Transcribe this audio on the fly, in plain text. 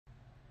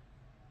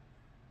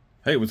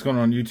Hey, what's going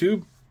on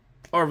YouTube?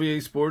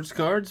 RVA Sports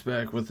Cards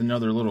back with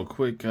another little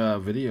quick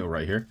video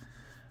right here.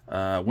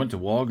 Went to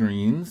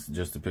Walgreens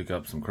just to pick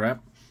up some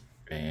crap,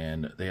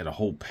 and they had a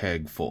whole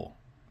peg full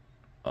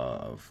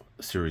of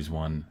Series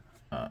 1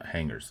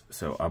 hangers.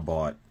 So I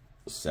bought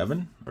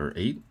 7 or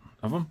 8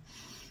 of them.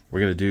 We're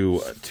going to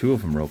do 2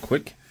 of them real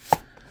quick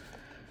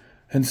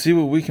and see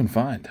what we can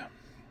find.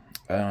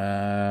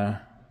 Yeah,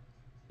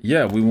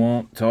 we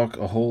won't talk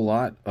a whole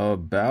lot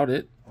about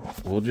it.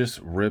 We'll just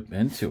rip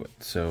into it.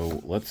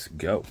 So let's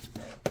go.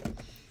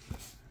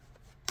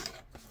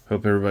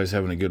 Hope everybody's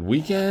having a good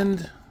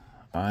weekend.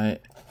 I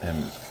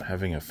am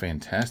having a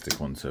fantastic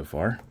one so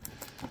far.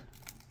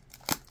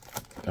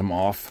 I'm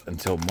off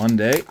until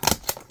Monday.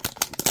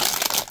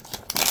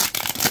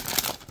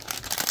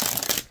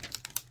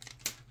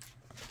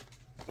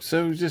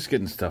 So just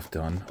getting stuff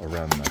done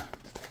around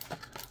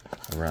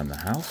the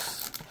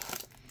house.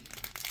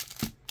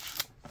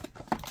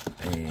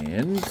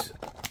 And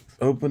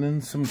opening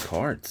some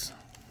cards.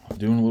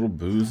 Doing a little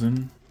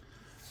boozing,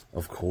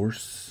 of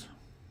course.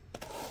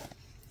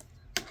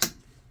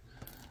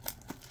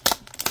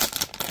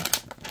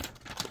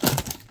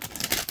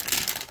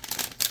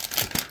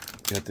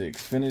 Got the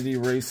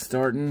Xfinity race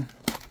starting.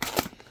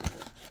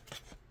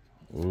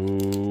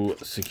 Ooh,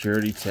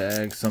 security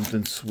tag.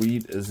 Something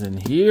sweet is in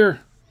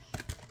here.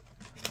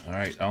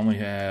 Alright, I only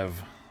have,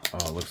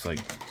 oh, it looks like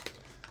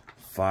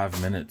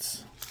 5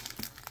 minutes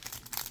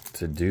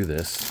to do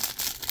this.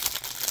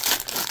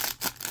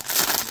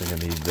 I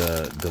think I need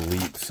to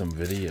delete some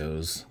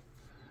videos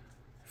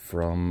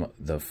from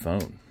the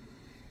phone.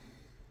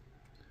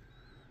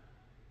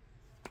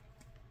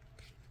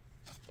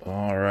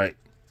 All right.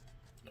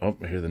 Oh,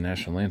 I hear the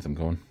national anthem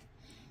going.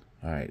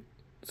 All right.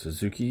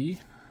 Suzuki.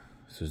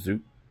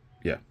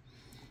 Yeah.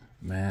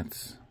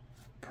 Mats.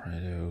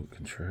 Prado.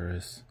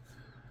 Contreras.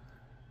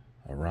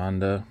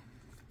 Aranda.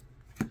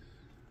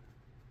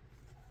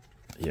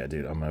 Yeah,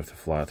 dude, I'm going to have to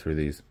fly through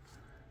these.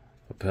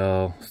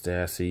 Appel.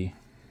 Stassi.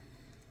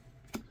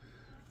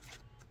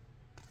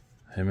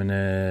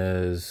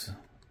 Jimenez,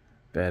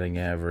 batting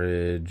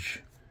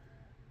average,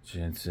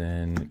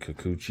 Jensen,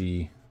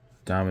 Kikuchi,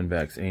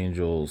 Diamondbacks,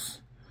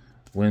 Angels,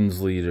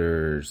 wins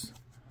leaders,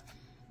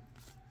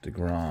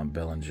 DeGrom,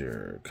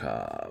 Bellinger,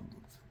 Cobb.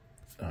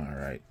 All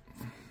right.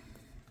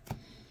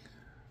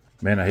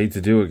 Man, I hate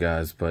to do it,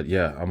 guys, but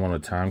yeah, I'm on a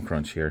time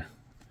crunch here.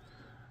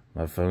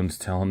 My phone's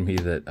telling me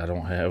that I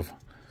don't have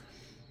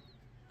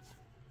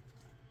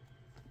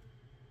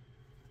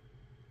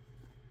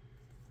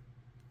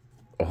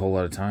a whole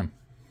lot of time.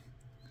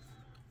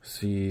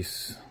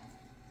 Cease.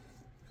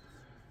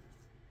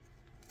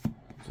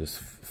 Just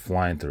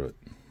flying through it.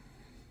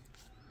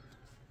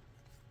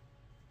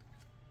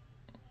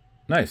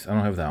 Nice. I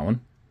don't have that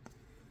one.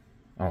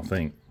 I don't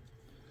think.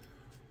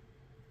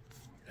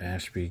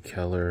 Ashby,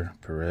 Keller,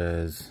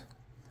 Perez,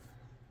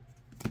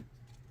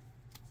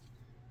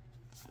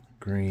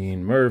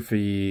 Green,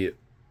 Murphy,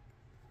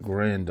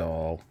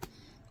 Grandal.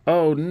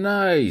 Oh,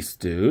 nice,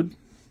 dude.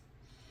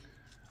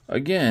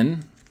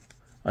 Again,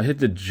 I hit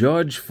the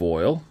Judge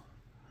foil.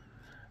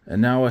 And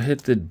now I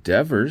hit the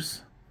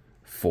Devers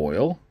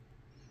foil.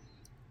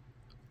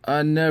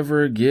 I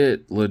never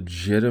get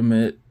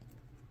legitimate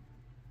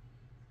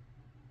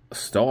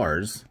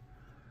stars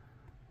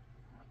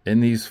in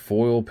these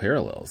foil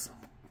parallels.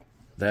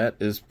 That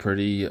is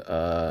pretty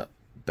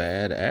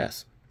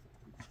badass.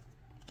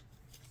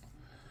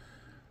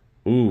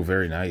 Ooh,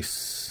 very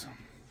nice.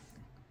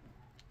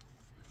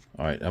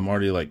 Alright, I'm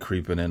already like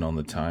creeping in on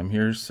the time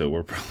here, so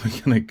we're probably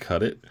going to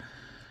cut it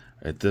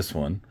at this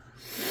one.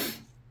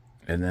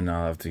 And then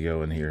I'll have to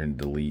go in here and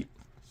delete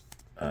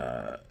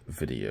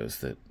videos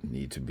that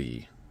need to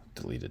be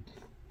deleted.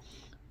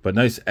 But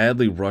nice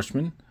Adley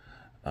Rutschman.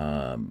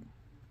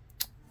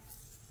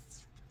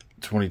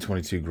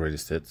 2022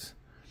 Greatest Hits.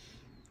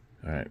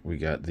 All right, we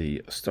got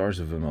the Stars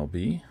of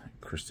MLB.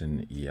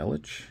 Christian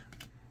Yelich.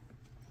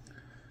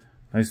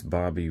 Nice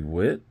Bobby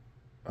Witt.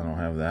 I don't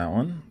have that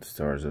one.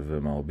 Stars of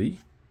MLB.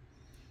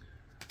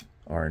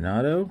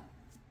 Arenado.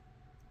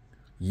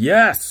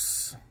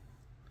 Yes!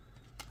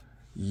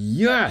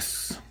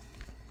 Yes!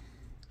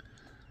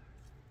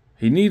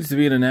 He needs to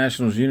be in a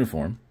Nationals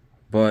uniform,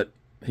 but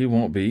he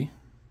won't be.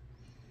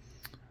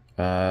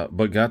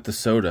 But got the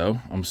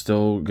Soto. I'm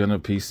still going to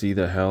PC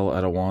the hell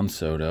out of Juan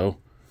Soto.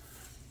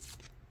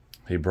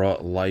 He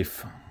brought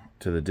life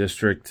to the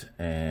district,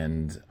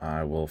 and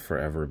I will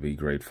forever be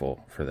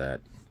grateful for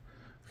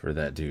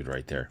that dude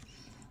right there.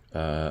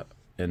 And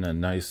a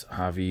nice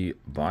Javi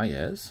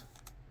Baez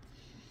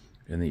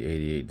in the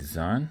 88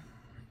 design.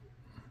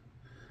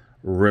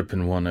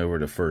 Ripping one over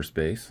to first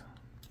base.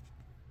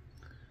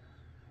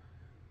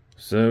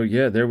 So,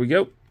 yeah, there we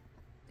go.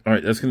 All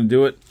right, that's going to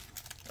do it.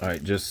 All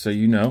right, just so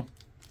you know,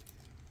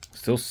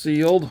 still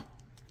sealed.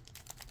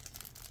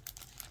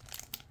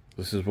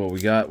 This is what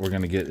we got. We're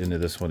going to get into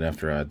this one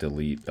after I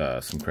delete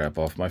some crap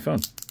off my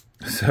phone.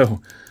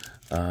 So,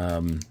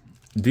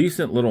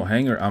 decent little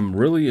hanger. I'm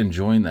really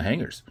enjoying the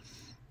hangers.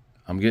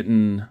 I'm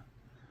getting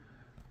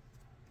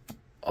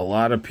a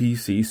lot of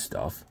PC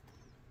stuff.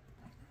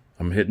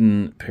 I'm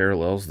hitting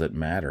parallels that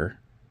matter,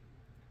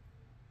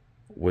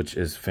 which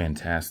is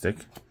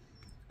fantastic.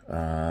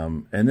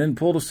 And then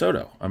pulled a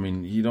Soto. I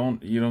mean, you don't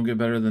get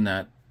better than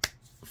that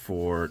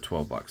for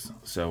 12 bucks.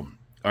 So,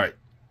 all right,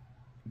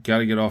 got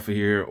to get off of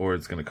here or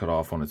it's going to cut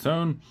off on its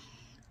own.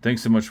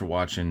 Thanks so much for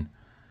watching.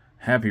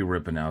 Happy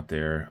ripping out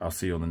there. I'll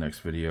see you on the next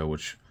video,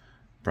 which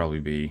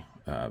probably be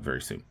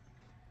very soon.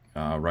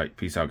 All right,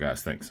 peace out,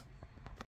 guys. Thanks.